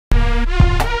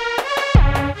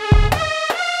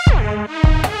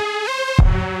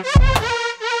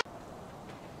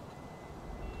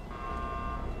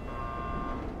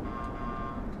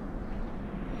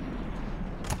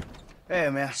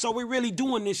man. So we really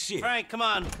doing this shit? Frank, come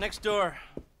on, next door.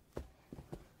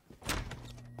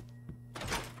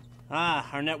 Ah,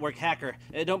 our network hacker.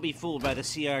 Don't be fooled by the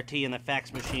CRT and the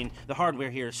fax machine. The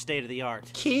hardware here is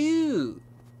state-of-the-art. Cute.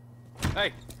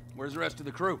 Hey, where's the rest of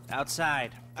the crew?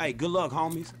 Outside. Hey, good luck,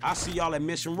 homies. I'll see y'all at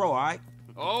Mission Row, all right?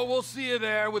 Oh, we'll see you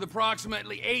there with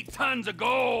approximately 8 tons of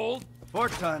gold. 4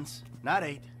 tons, not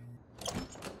 8.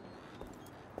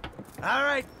 All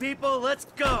right, people, let's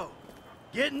go.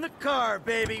 Get in the car,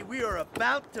 baby. We are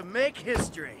about to make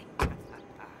history.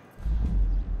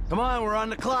 Come on, we're on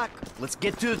the clock. Let's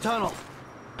get to the tunnel.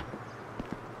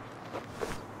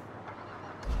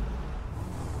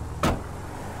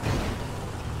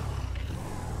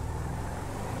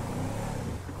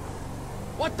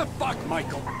 What the fuck,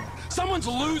 Michael? Someone's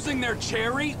losing their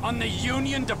cherry on the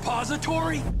Union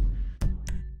Depository?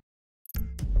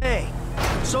 Hey,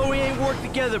 so we ain't worked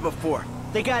together before.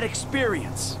 They got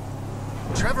experience.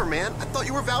 Trevor, man, I thought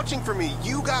you were vouching for me.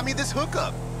 You got me this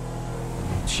hookup.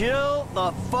 Chill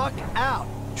the fuck out.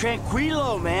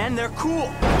 Tranquilo, man. They're cool.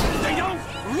 They don't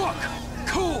look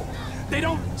cool. They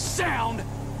don't sound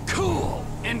cool.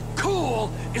 And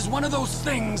cool is one of those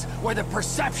things where the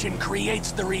perception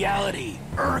creates the reality.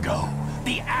 Ergo,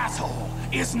 the asshole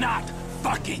is not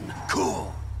fucking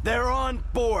cool. They're on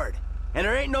board. And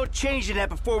there ain't no changing that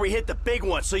before we hit the big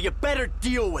one, so you better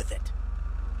deal with it.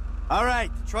 All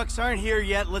right, the trucks aren't here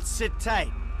yet. Let's sit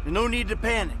tight. There's no need to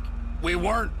panic. We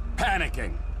weren't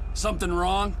panicking. Something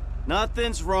wrong?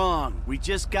 Nothing's wrong. We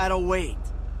just gotta wait.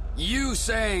 You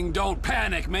saying don't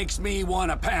panic makes me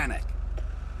want to panic.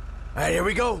 All right, here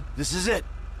we go. This is it.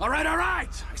 All right, all right.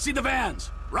 I see the vans.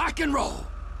 Rock and roll.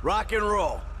 Rock and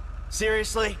roll.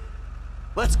 Seriously?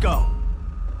 Let's go.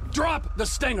 Drop the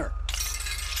stinger.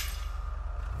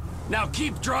 Now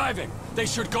keep driving. They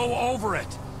should go over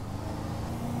it.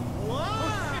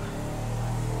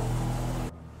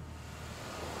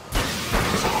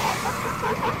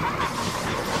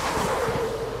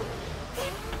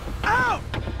 Out!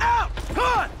 Out! Come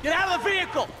on! Get out of the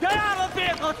vehicle! Get out of the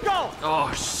vehicle! Let's go!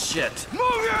 Oh, shit. Move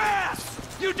your ass!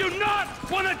 You do not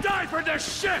want to die for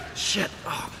this shit! Shit.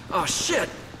 Oh, shit.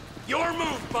 Your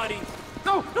move, buddy.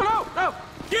 No, no, no, no.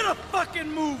 Get a fucking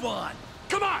move on!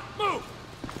 Come on, move.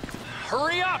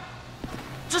 Hurry up.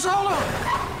 Just hold on.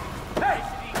 Hey!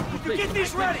 You get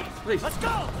these ready! Please. Let's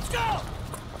go! Let's go!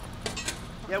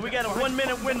 Yeah, we got a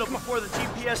 1-minute window before the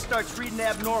GPS starts reading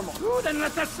abnormal. Ooh, then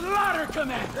let the slaughter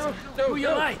commence. No, Who you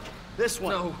like? This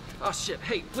one. No. Oh, shit.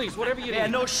 Hey, please, whatever you Yeah,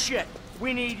 need. no shit.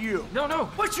 We need you. No, no.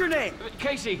 What's your name?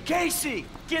 Casey. Casey!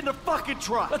 Get in the fucking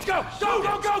truck! Let's go. Go,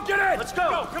 go, go. Get in. Let's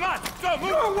go! Come on. Go, move.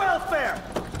 Your welfare!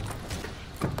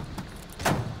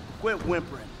 Quit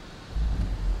whimpering.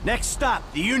 Next stop,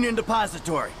 the Union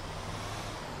Depository.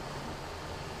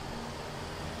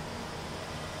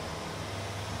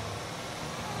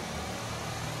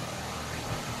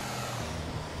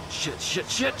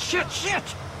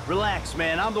 Shit. Relax,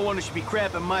 man. I'm the one who should be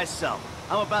crapping myself.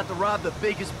 I'm about to rob the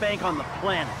biggest bank on the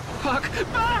planet. Fuck.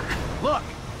 Look,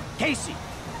 Casey,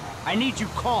 I need you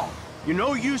calm. You're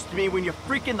no use to me when you're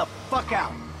freaking the fuck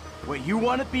out. What you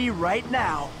want to be right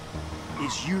now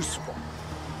is useful.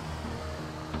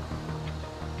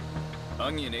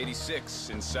 Onion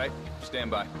 86, incite. Stand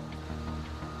by.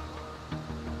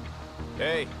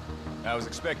 Hey, I was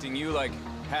expecting you like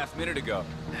half minute ago.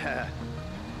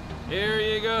 Here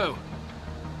you go.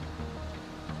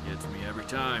 Gets me every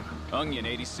time. Onion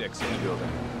 86 in the building.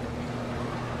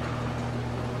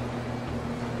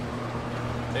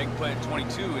 Eggplant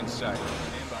 22 inside.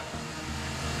 Stand by.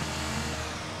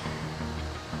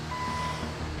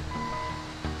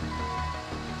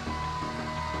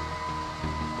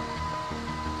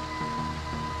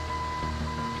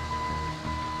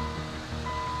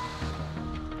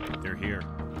 They're here.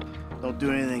 Don't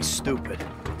do anything stupid.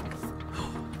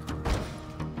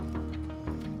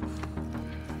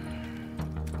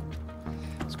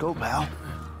 Let's go, pal.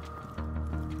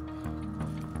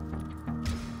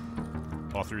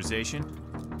 Authorization?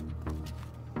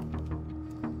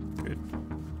 Good.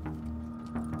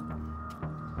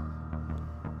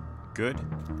 Good.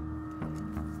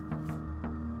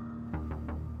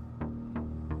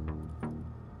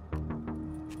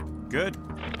 Good.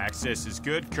 Access is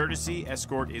good. Courtesy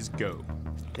escort is go.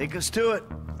 Take us to it.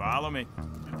 Follow me.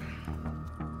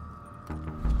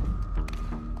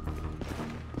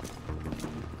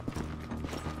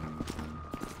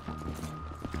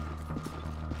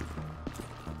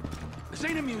 This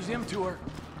ain't a museum tour.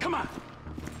 Come on.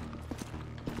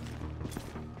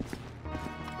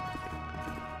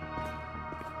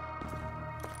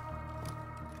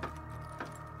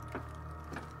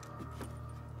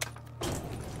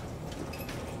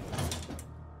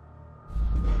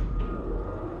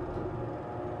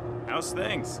 How's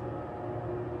things?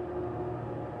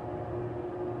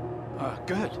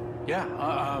 Good. Yeah,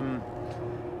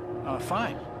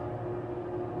 fine.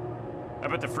 I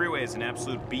bet the freeway is an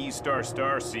absolute B***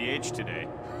 CH today.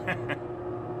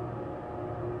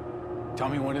 Tell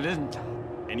me when it isn't.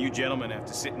 And you gentlemen have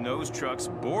to sit in those trucks,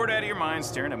 bored out of your minds,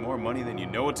 staring at more money than you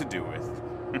know what to do with.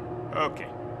 Okay.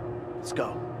 Let's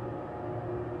go.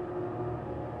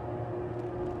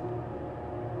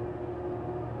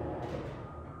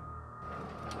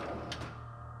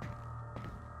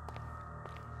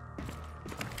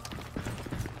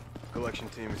 Collection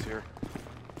team is here.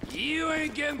 You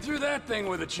ain't getting through that thing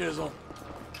with a chisel.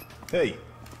 Hey,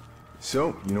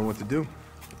 so, you know what to do?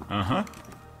 Uh-huh.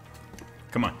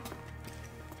 Come on.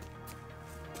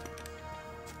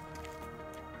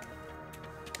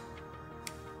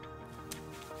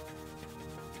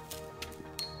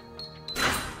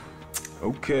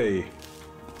 Okay.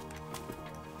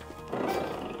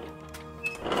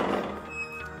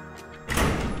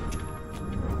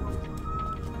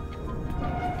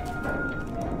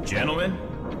 Gentlemen?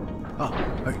 Oh,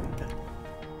 okay.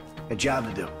 A job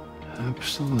to do.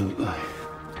 Absolutely.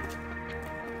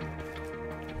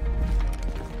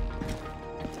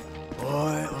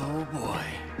 Boy, oh boy.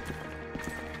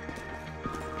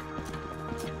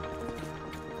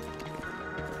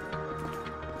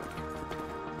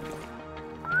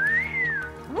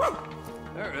 Woo!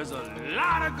 There is a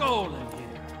lot of gold in here.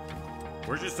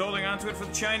 We're just holding on to it for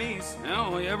the Chinese.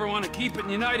 Well, you ever want to keep it in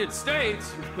the United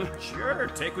States? Sure,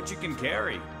 take what you can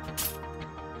carry.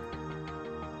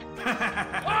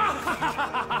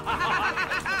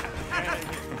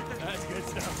 That's good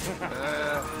stuff.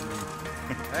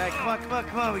 All right,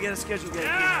 come on. We got a schedule.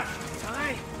 Yeah!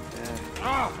 Aye.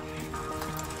 Oh.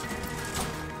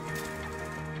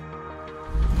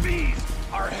 These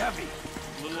are heavy.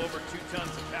 A little over 2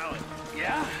 tons a pallet.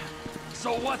 Yeah?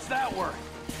 So what's that worth?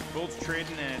 Gold's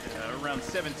trading at around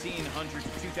 1,700 to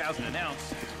 2,000 an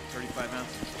ounce. 35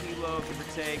 ounces a kilo, give or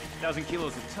take. 1,000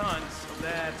 kilos a ton, so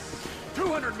that's...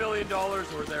 $200 million or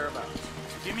thereabouts.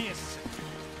 Give me a...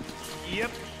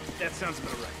 Yep, that sounds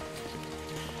about right.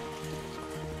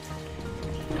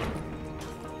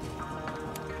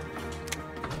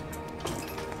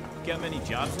 Got many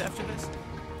jobs after this?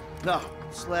 No,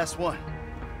 it's the last one.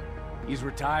 He's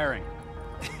retiring.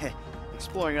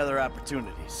 Exploring other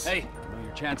opportunities. Hey,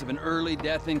 your chance of an early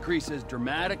death increases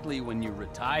dramatically when you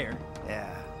retire.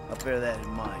 Yeah, I'll bear that in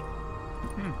mind.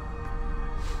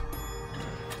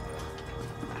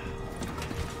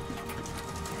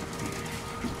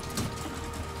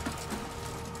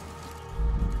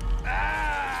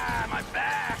 Ah, my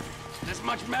back! This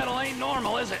much metal ain't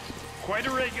normal, is it? Quite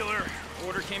irregular.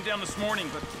 Order came down this morning,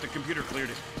 but the computer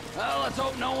cleared it. Well, let's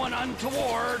hope no one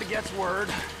untoward gets word.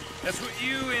 That's what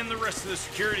you and the rest of the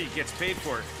security gets paid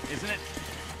for, isn't it?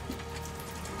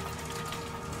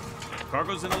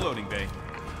 Cargo's in the loading bay.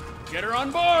 Get her on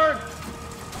board!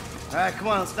 All right, come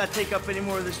on. Let's not take up any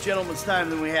more of this gentleman's time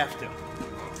than we have to.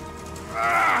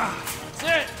 That's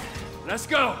it! Let's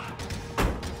go!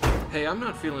 Hey, I'm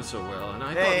not feeling so well, and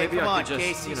I thought Hey, maybe come I on, could just,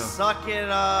 Casey. you know... Suck it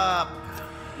up.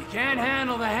 You can't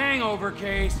handle the hangover,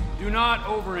 Case. Do not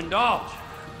overindulge.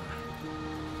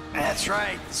 That's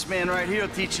right. This man right here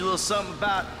will teach you a little something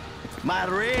about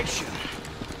moderation.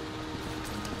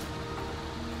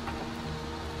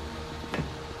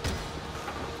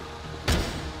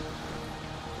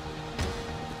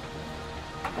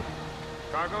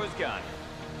 Cargo is gone.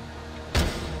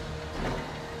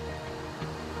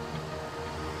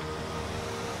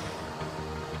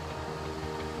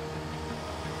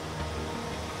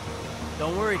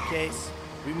 Don't worry, Case.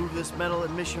 We move this metal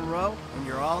at Mission Row, and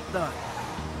you're all done.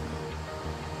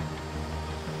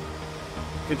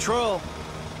 Control.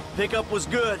 Pickup was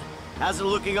good. How's it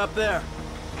looking up there?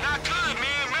 Not good,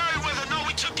 man. Merriweather know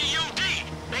we took the UD.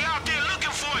 They out there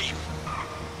looking for you.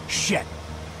 Shit.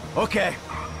 Okay.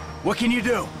 What can you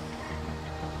do?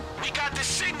 We got this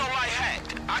signal light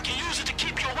hacked. I can use it to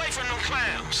keep you away from them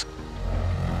clowns.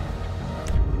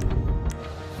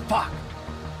 Fuck.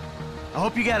 I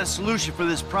hope you got a solution for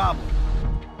this problem.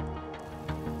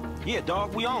 Yeah,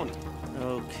 dog, we own it.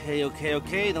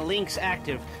 Okay. The link's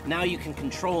active. Now you can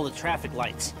control the traffic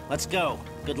lights. Let's go.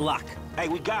 Good luck. Hey,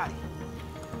 we got it.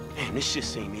 Man, this shit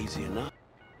seem easy enough.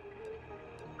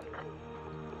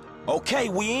 Okay,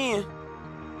 we in.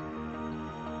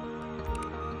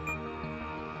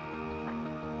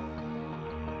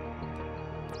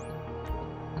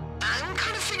 I'm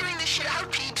kind of figuring this shit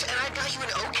out, peeps, and I've got you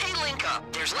an okay link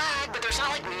up. There's lag, but there's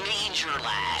not like major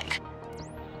lag.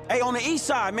 Hey, on the east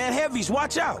side, man, heavies,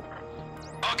 watch out.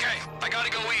 Okay, I gotta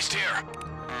go east here.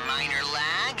 Minor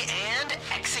lag and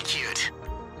execute.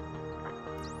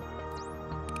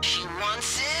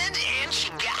 Sid, and she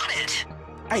got it.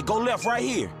 Hey, go left right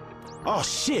here. Oh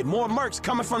shit, more mercs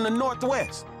coming from the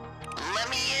northwest. Let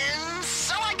me in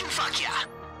so I can fuck ya.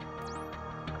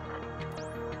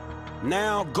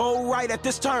 Now go right at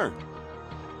this turn.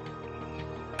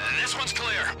 This one's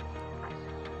clear.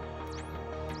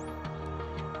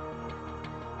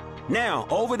 Now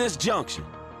over this junction.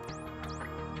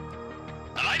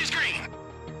 The light is green.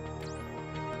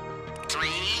 3,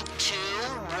 2,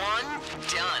 1,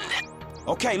 done.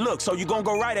 Okay, look, so you're gonna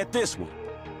go right at this one.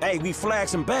 Hey, we flagged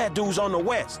some bad dudes on the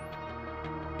west.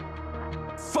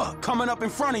 Fuck, coming up in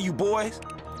front of you, boys.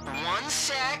 1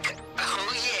 sec.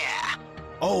 Oh, yeah.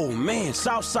 Oh, man,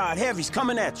 Southside Heavy's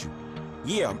coming at you.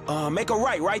 Yeah, make a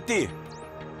right there.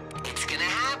 It's gonna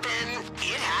happen.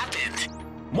 It happened.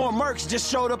 More mercs just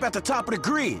showed up at the top of the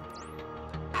grid.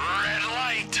 Red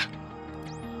light.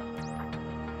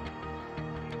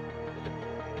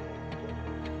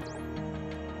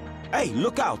 Hey,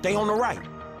 look out, they on the right.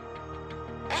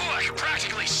 Oh, I can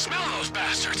practically smell those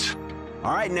bastards.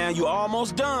 All right, now you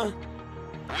almost done.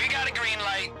 We got a green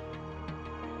light.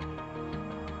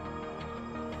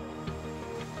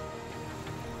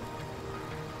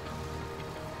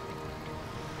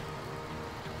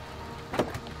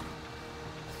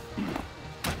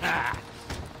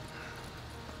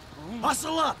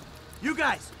 Hustle up! You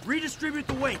guys, redistribute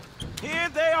the weight. Here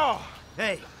they are.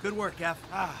 Hey, good work, F.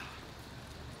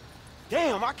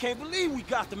 Damn, I can't believe we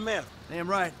got the medal. Damn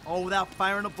right, all without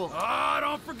firing a bullet. Oh,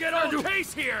 don't forget our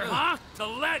case here, huh? The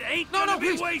lead ain't gonna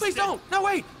be wasted. Please don't! No,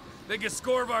 wait! Biggest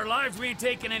score of our lives, we ain't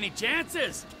taking any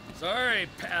chances. Sorry,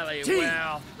 Pally, T.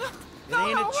 well... It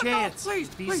ain't a chance. Please,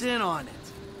 He's please. in on it.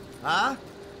 Huh?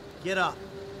 Get up.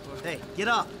 Hey, get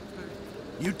up.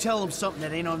 You tell him something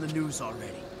that ain't on the news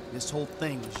already. This whole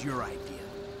thing was your idea.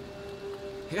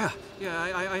 Yeah,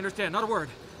 I understand. Not a word.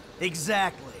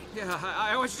 Exactly. Yeah,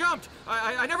 I was jumped.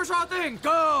 I never saw a thing.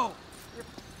 Go! You're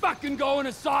fucking going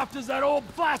as soft as that old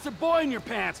flaccid boy in your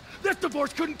pants. This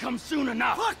divorce couldn't come soon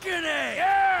enough. Fucking A!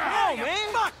 Yeah! Come on,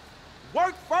 man. Fuck.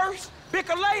 Work first,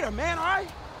 bicker later, man, all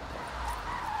right?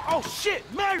 Oh, shit,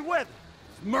 Merriweather.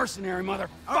 Mercenary motherfuckers.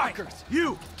 All right,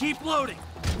 you, keep loading.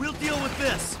 We'll deal with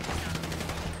this.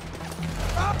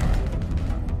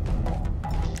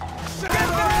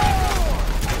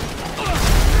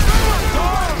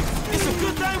 It's a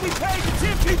good thing we paid the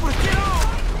 10 people to get on.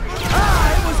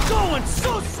 It was going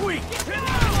so sweet.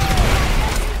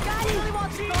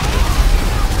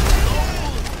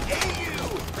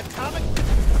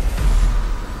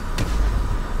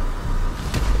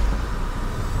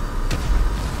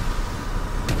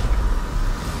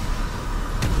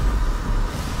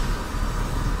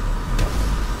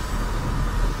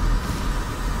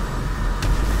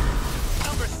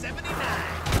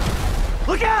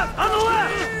 Look out! On the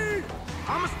left!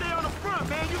 I'ma stay on the front,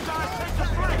 man. You guys take the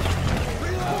flank.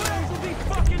 Boys will be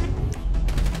fucking...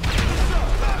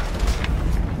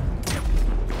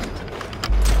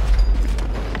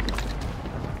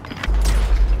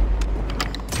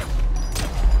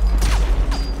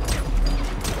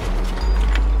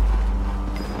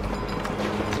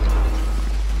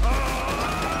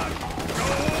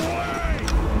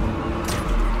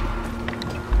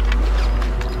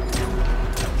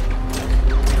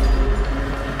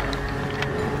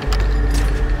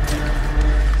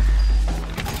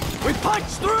 Punch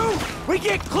through! We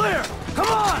get clear! Come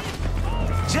on!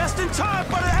 Just in time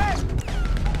for the act!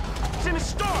 It's in the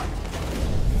start!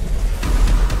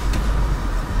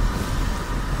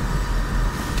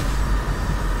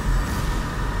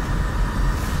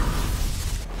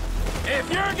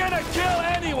 If you're gonna kill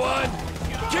anyone,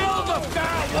 kill the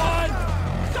fat one!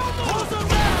 Don't lose him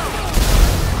now!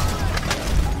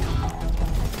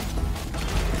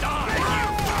 Die, you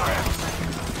pricks!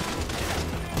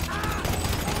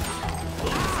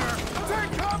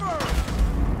 Take cover!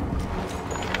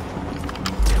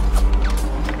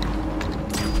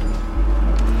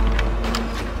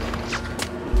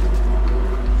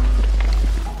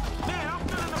 Man, I'm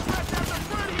feeling the pressure at the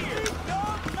front here!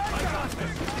 I got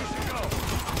this. You should go.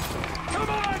 Come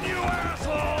on, you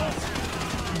assholes!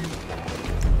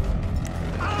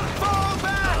 Fall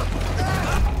back!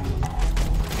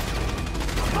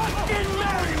 Fucking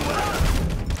Merriweather!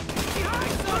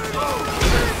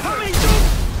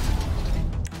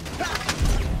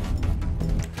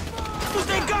 What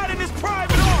they got in this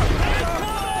private army?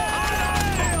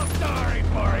 I feel sorry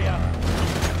for you.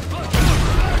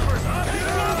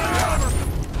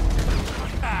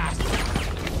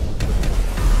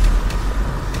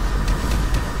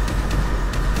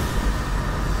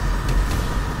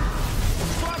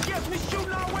 So I guess we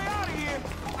shooting our way out of here.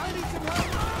 I need some help.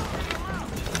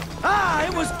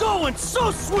 It was going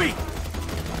so sweet!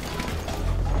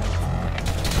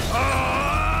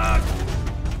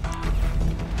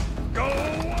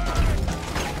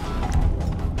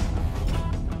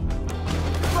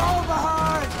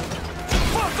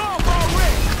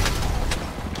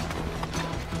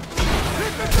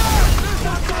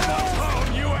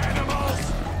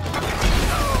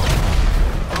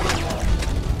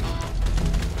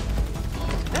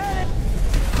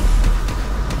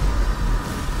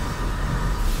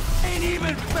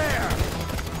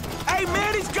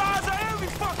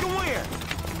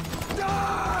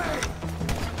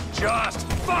 Just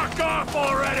fuck off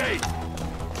already!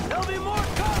 There'll be more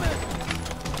coming!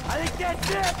 I think that's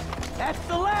it! That's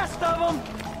the last of them!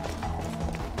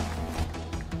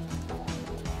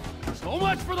 So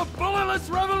much for the bulletless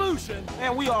revolution!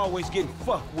 Man, we always getting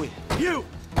fucked with. You!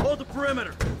 Hold the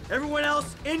perimeter. Everyone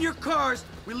else, in your cars.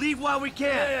 We leave while we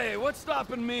can. Hey, what's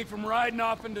stopping me from riding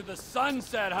off into the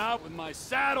sunset, huh? With my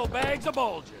saddlebags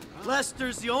a-bulging, huh?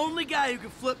 Lester's the only guy who can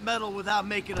flip metal without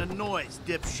making a noise,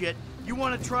 dipshit. You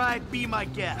want to try? Be my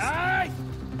guest. Aye!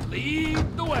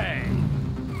 Lead the way!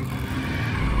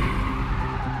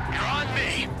 You're on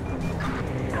me!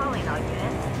 Calling all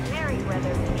units.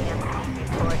 Merryweather PMC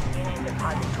report unit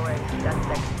depository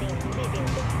suspect seen leaving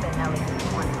the Spinelli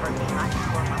one parking lot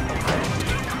for muscle.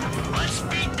 Let's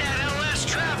beat that LS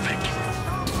traffic!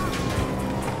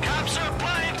 Cops are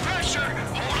applying pressure!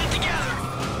 Hold it together!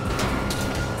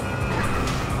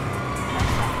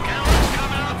 Gallon's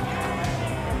coming up!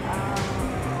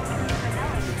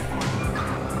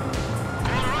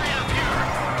 Going right up here!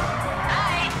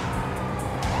 Hi!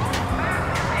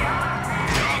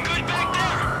 You all good back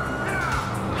there?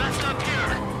 Left up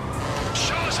here.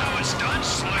 Show us how it's done,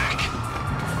 slick!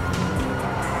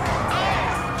 Oh!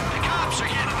 The cops are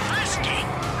getting frisky!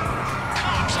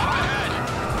 Cops up ahead!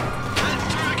 Head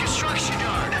through the construction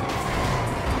yard!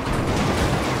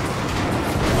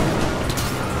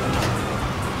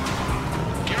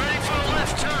 Get ready for a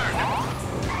left turn!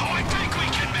 Oh, I think we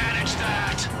can manage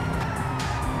that!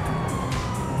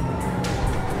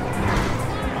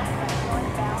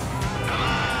 Come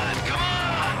on, come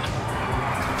on!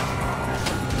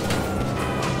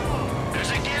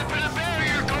 There's a gap in the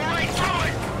barrier, go right through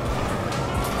it!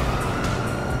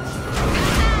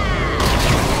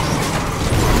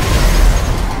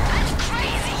 That's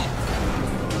crazy!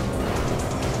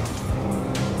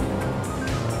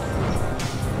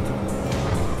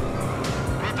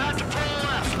 We're about to pull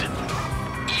left.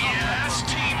 Yes,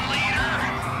 team leader!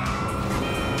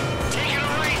 Taking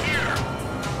it right here!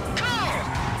 Cool!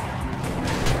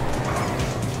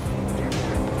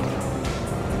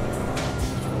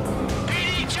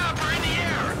 PD chopper in the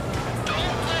air!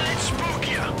 Don't let it spook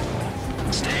you!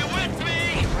 Stay with me!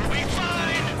 We'll be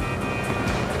fine!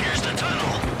 Here's the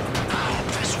tunnel! I hope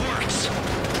this works!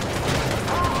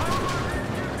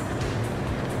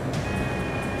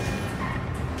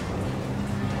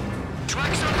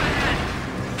 Trucks up ahead!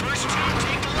 First two,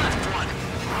 take the left one!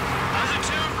 Other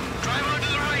two, drive onto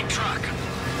the right truck!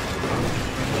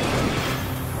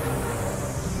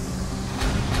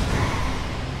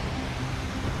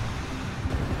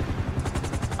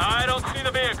 I don't see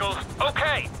the vehicles.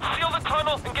 Okay, seal the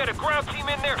tunnel and get a ground team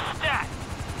in there stat.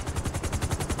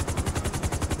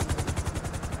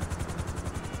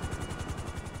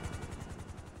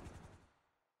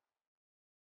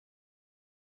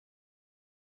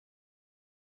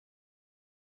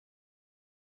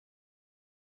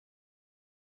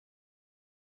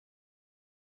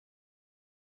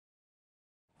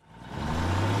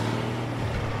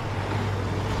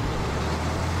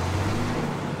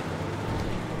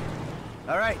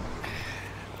 All right.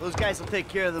 Those guys will take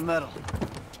care of the metal.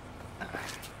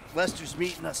 Lester's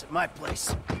meeting us at my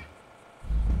place.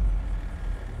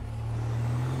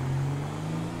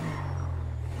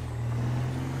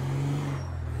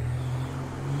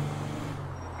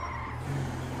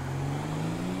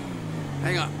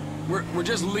 Hang on. We're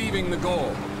just leaving the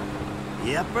goal.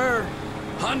 Yepper.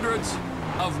 Hundreds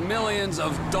of millions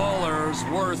of dollars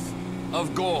worth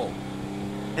of gold.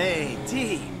 Hey,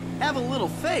 T, have a little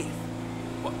faith.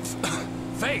 What?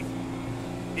 Faith?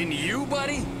 In you,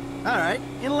 buddy? All right,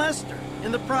 in Lester,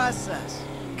 in the process.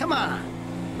 Come on.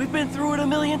 We've been through it a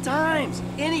million times.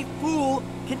 Any fool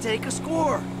can take a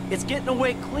score. It's getting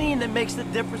away clean that makes the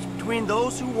difference between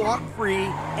those who walk free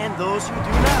and those who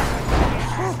do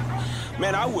not.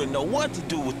 Man, I wouldn't know what to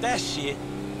do with that shit.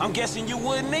 I'm guessing you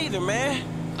wouldn't either, man.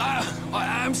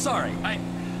 I'm sorry.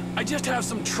 I just have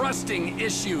some trusting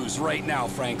issues right now,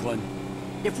 Franklin.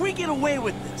 If we get away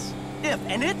with this,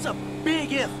 and it's a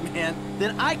big if, man,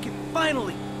 then I can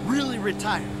finally really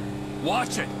retire.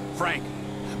 Watch it, Frank.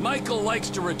 Michael likes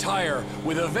to retire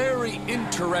with a very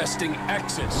interesting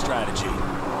exit strategy.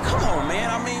 Come on,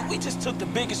 man. I mean, we just took the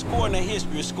biggest score in the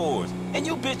history of scores, and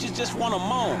you bitches just want to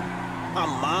moan. My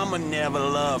mama never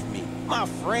loved me. My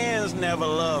friends never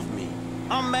loved me.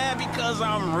 I'm mad because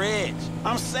I'm rich.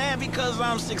 I'm sad because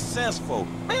I'm successful.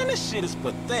 Man, this shit is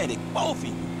pathetic, both of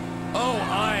you. Oh,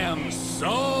 I am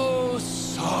so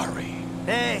sorry.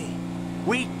 Hey,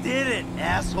 we did it,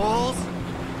 assholes.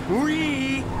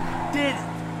 We did it.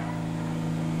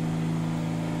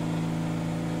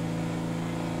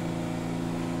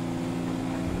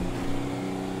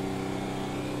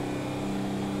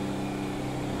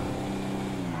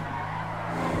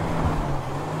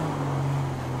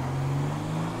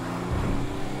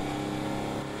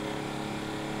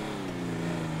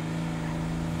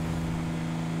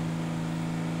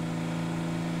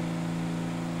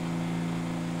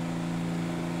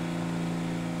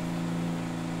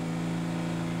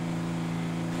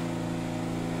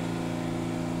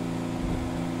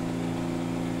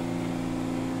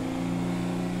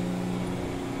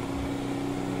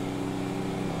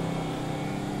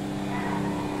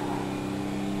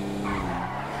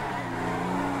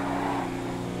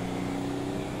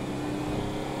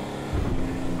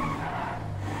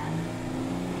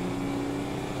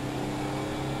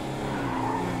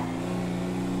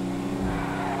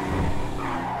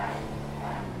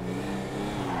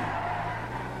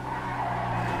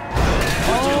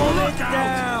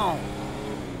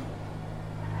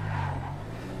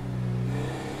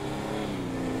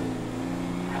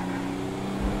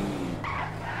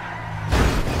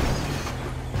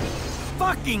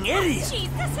 fucking idiot!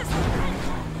 Jeez, this is...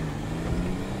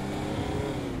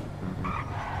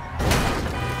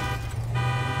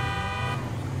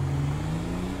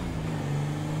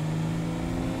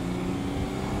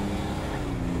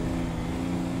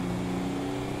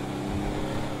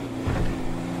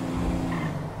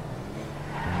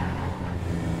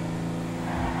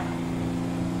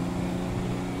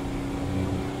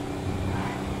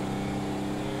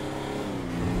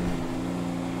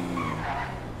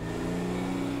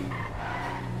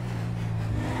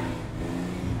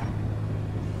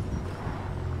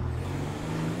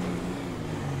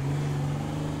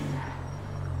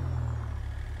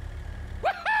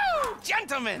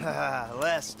 Gentlemen!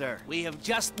 Lester. We have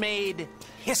just made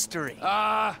history.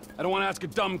 I don't want to ask a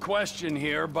dumb question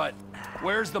here, but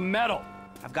where's the metal?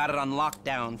 I've got it on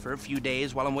lockdown for a few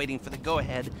days while I'm waiting for the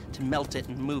go-ahead to melt it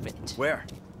and move it. Where?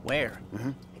 Where?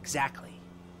 Exactly.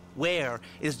 Where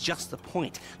is just the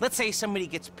point. Let's say somebody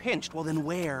gets pinched, well then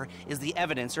where is the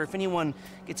evidence? Or if anyone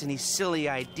gets any silly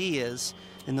ideas,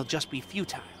 then they'll just be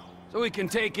futile. So we can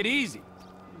take it easy,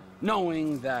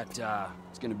 knowing that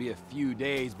it's gonna be a few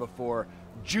days before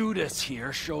Judas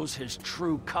here shows his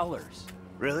true colors.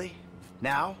 Really?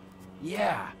 Now?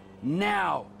 Yeah,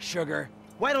 now, sugar.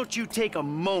 Why don't you take a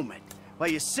moment while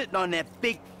you're sitting on that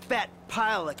big fat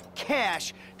pile of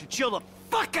cash to chill the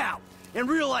fuck out and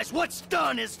realize what's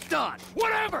done is done?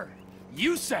 Whatever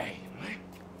you say.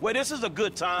 Well, this is a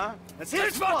good time. Let's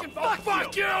hit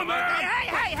fuck you, man!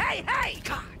 Hey!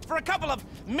 God, for a couple of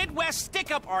Midwest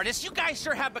stick-up artists, you guys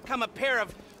sure have become a pair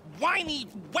of whiny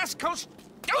West Coast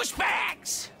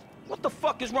douchebags! What the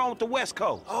fuck is wrong with the West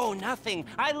Coast? Oh, nothing.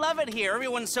 I love it here.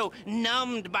 Everyone's so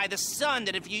numbed by the sun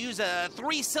that if you use a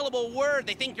 3-syllable word,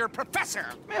 they think you're a professor.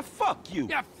 Man, fuck you.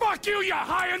 Yeah, fuck you, you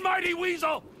high and mighty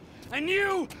weasel! And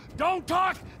you don't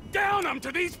talk down them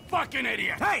to these fucking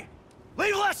idiots! Hey!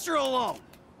 Leave Lester alone!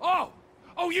 Oh,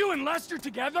 you and Lester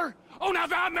together? Oh, now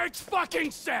that makes fucking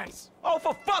sense! Oh,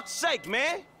 for fuck's sake,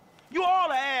 man! You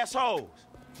all are assholes.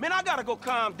 Man, I gotta go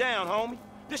calm down, homie.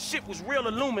 This shit was real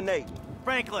illuminating.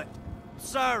 Franklin,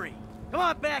 sorry. Come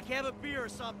on back, have a beer or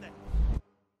something.